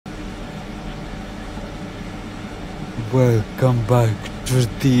Welcome back to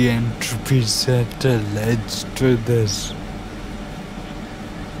the Entropy Center. Let's do this.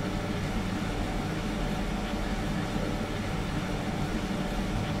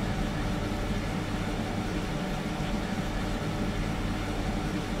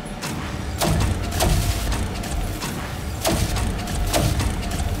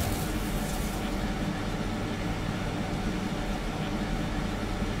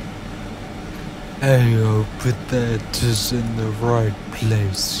 I hope that is in the right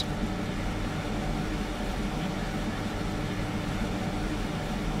place.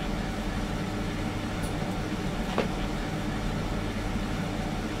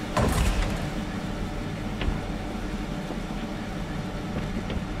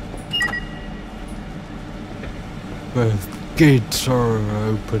 Both gates are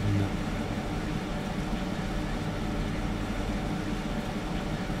open.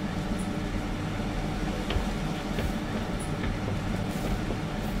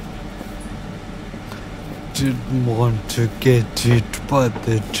 Didn't want to get hit by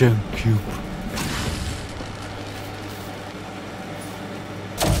the junk cube.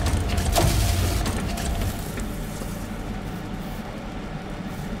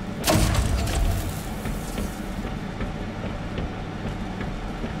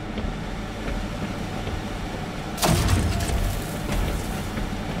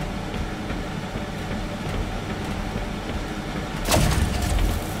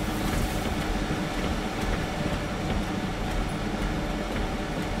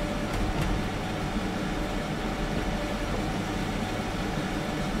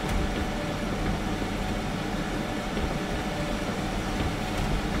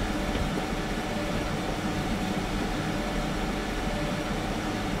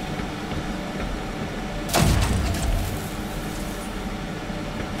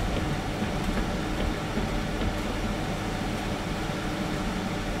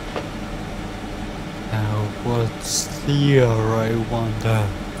 Now what's here, I wonder?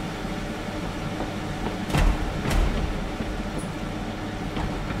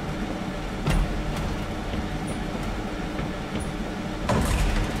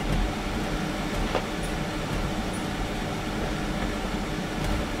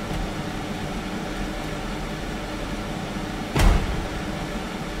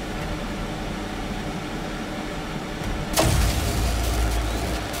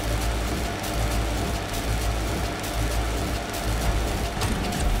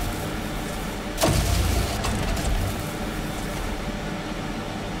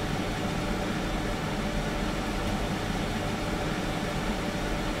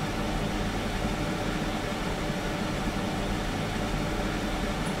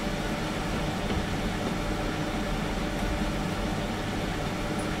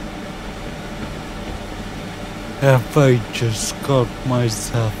 Have I just got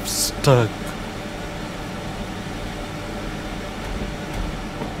myself stuck?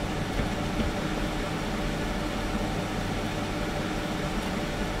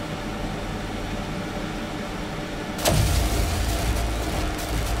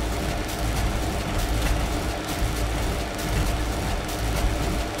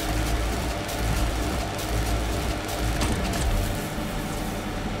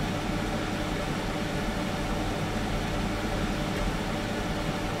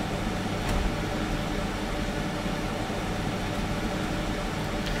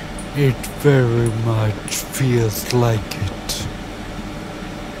 It very much feels like it.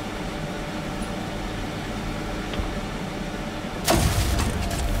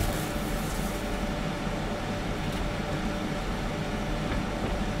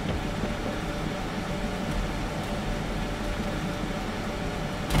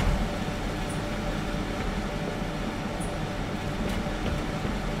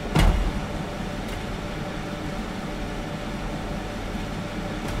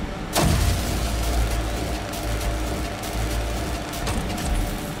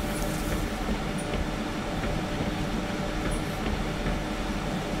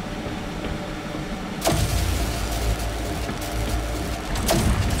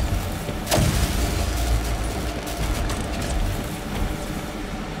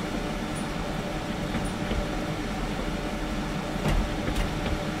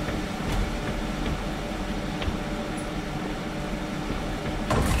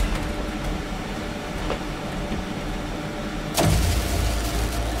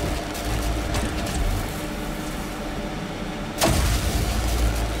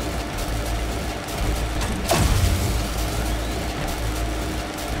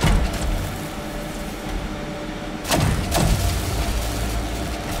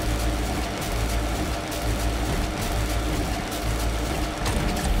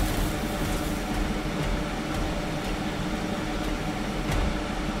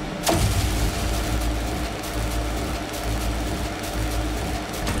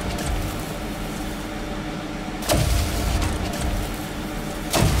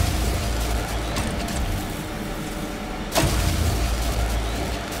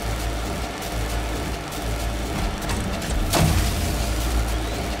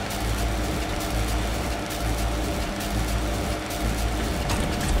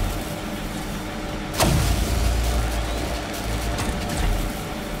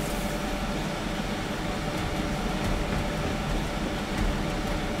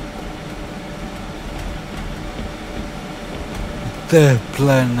 The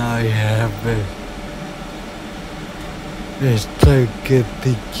plan I have is to get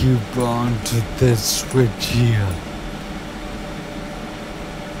the cube onto this switch here.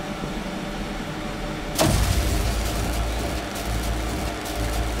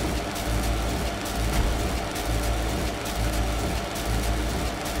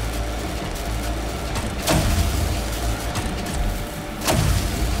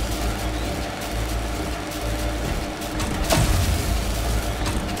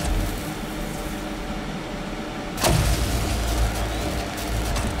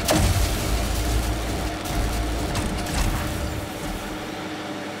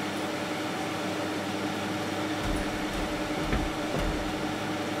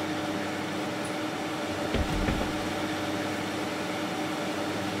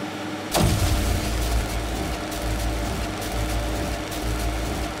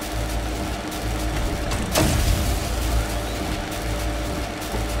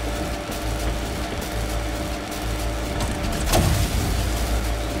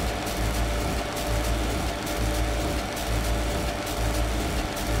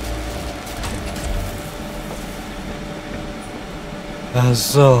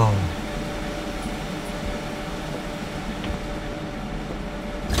 That's all.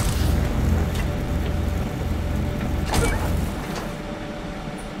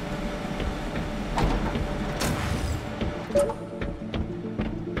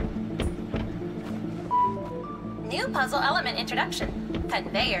 New puzzle element introduction.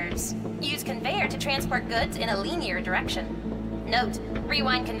 Conveyors. Use conveyor to transport goods in a linear direction. Note,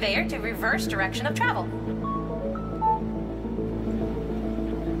 rewind conveyor to reverse direction of travel.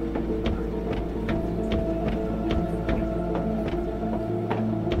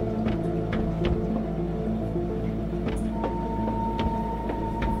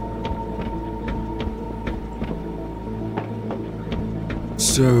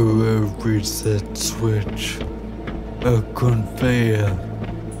 So reset switch, a conveyor,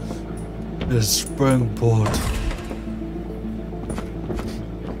 a springboard.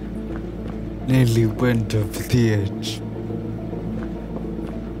 Nearly went over the edge.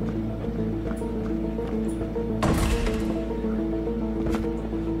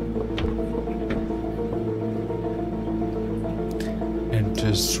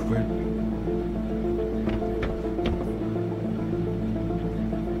 Enter switch.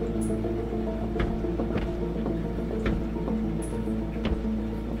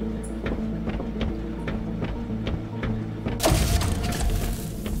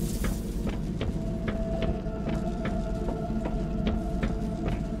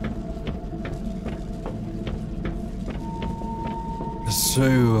 So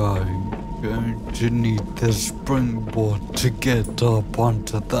I'm going to need the springboard to get up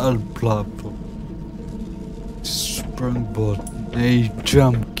onto that platform. Springboard, a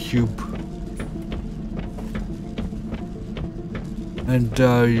jump cube. And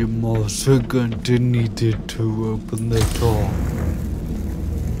I am also going to need it to open the door.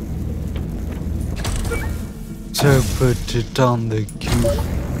 So put it on the cube.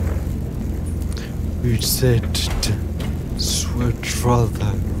 Reset it. Switch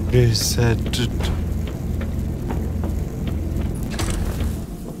rather, reset it.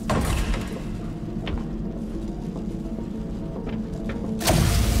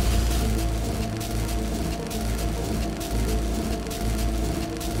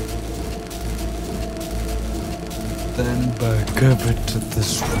 Then back over to the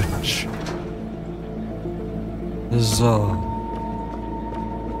switch. Huzzah.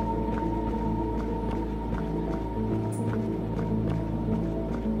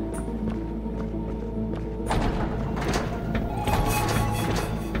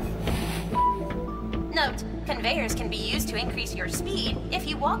 Note, conveyors can be used to increase your speed if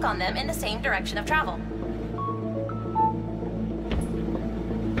you walk on them in the same direction of travel.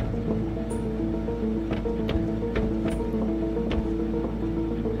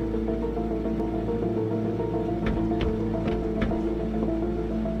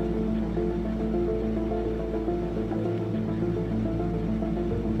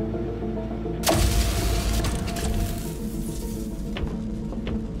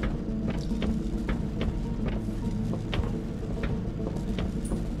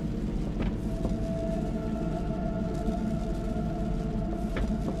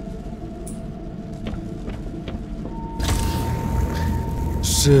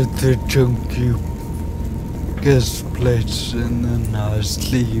 So the jump cube gets placed in a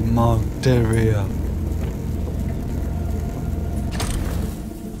nicely marked area.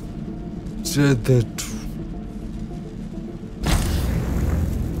 So that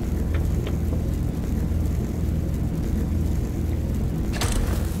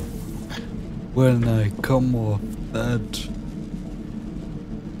when I come off that.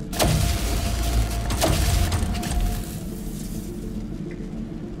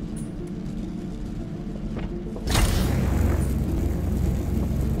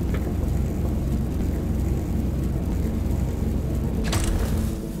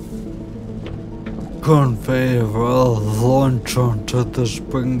 Conveyor will launch onto the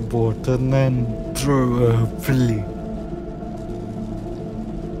springboard and then through a pulley.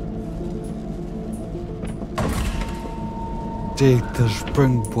 Take the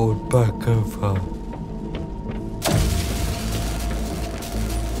springboard back over.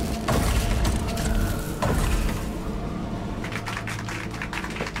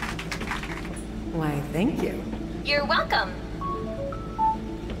 Why, thank you. You're welcome.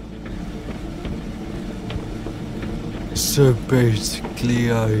 So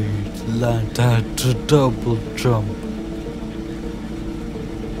basically I learned how to double jump.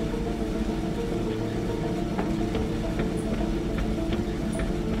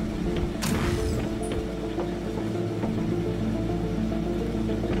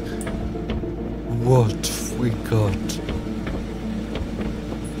 What have we got?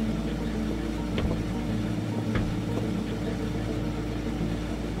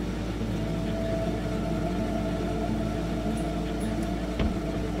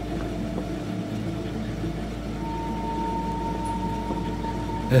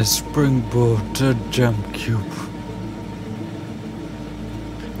 A springboard, a jump cube.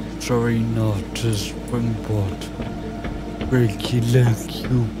 Sorry, not a springboard. Regular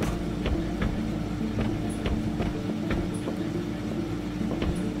cube.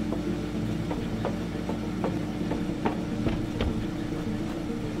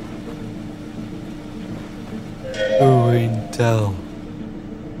 Oh, Intel.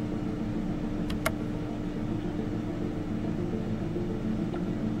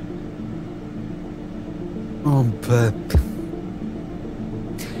 But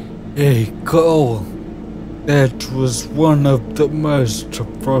hey, Cole, that was one of the most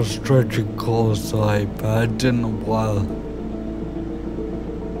frustrating calls I've had in a while.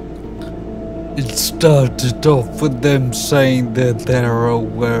 It started off with them saying that they're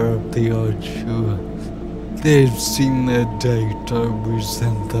aware of the issue. They've seen the data we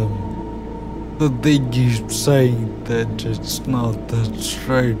sent them, but they keep saying that it's not that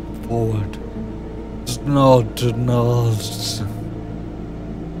straightforward. It's not an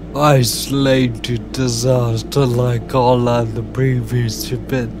isolated disaster like all other previous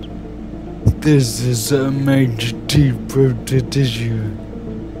events. This is a major deep-rooted issue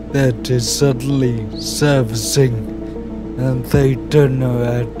that is suddenly surfacing and they don't know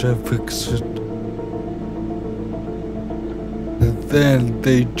how to fix it. And then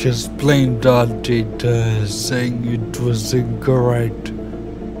they just blamed our data saying it was incorrect.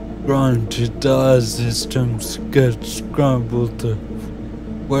 Granted, our systems get scrambled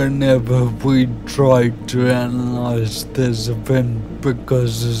whenever we try to analyze this event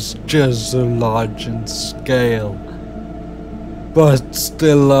because it's just so large in scale. But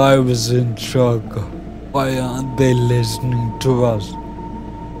still, I was in shock. Why aren't they listening to us?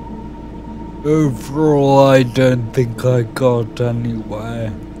 Overall, I don't think I got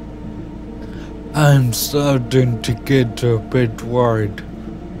anywhere. I'm starting to get a bit worried.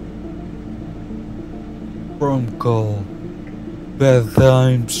 From Cole. Beth,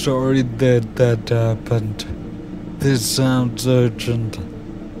 I'm sorry that happened. This sounds urgent.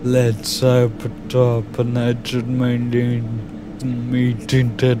 Let's have an urgent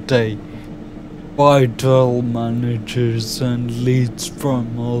meeting today. Vital managers and leads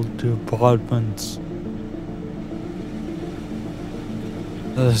from all departments.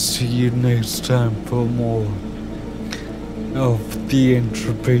 I'll see you next time for more of the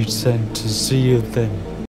Entropy Center. See you then.